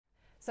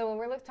So when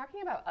we're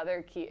talking about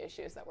other key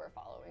issues that we're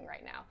following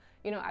right now,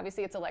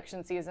 obviously it's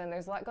election season.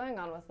 There's a lot going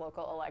on with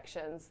local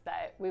elections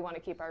that we want to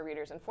keep our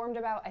readers informed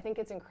about. I think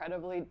it's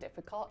incredibly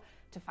difficult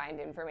to find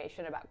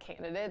information about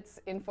candidates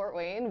in Fort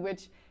Wayne,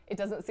 which it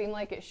doesn't seem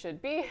like it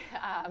should be.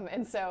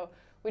 And so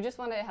we just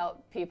want to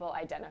help people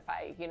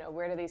identify,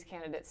 where do these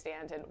candidates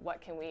stand and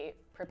what can we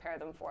prepare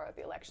them for at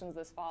the elections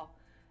this fall.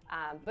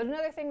 But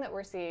another thing that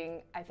we're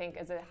seeing, I think,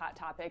 as a hot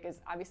topic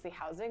is obviously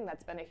housing.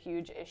 That's been a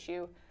huge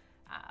issue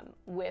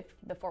with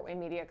the Fort Wayne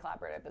Media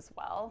Collaborative as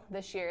well.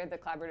 This year, the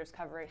collaborative's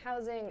covering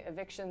housing,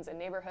 evictions, and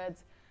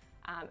neighborhoods.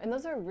 And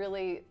those are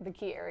really the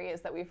key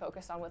areas that we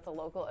focus on with the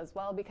local as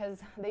well,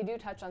 because they do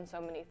touch on so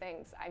many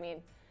things. I mean,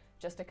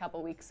 just a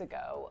couple weeks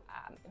ago,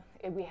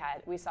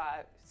 we saw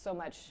so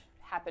much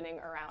happening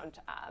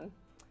around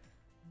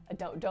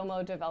a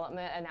Domo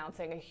development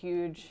announcing a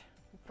huge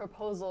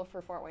proposal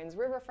for Fort Wayne's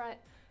riverfront,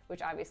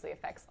 which obviously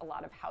affects a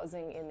lot of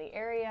housing in the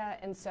area.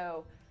 And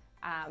so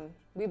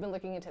we've been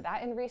looking into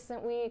that in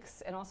recent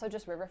weeks, and also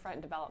just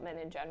riverfront development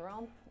in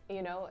general,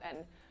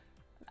 and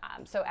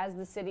so as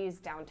the city's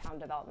downtown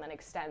development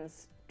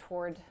extends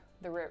toward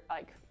the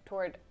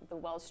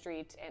Wells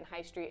Street and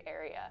High Street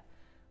area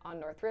on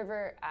North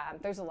River,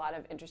 there's a lot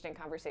of interesting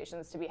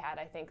conversations to be had,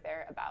 I think,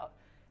 there about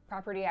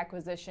property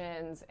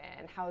acquisitions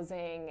and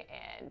housing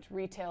and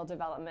retail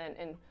development,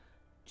 and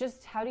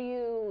just how do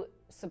you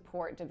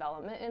support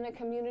development in a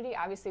community?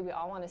 Obviously, we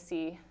all want to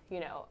see,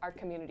 our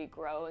community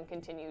grow and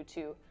continue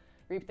to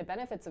reap the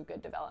benefits of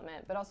good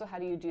development, but also how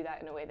do you do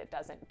that in a way that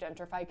doesn't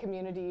gentrify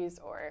communities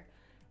or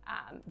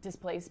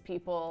displace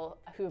people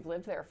who've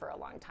lived there for a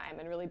long time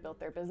and really built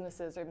their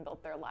businesses or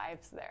built their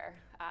lives there.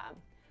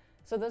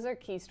 So those are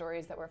key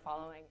stories that we're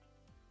following.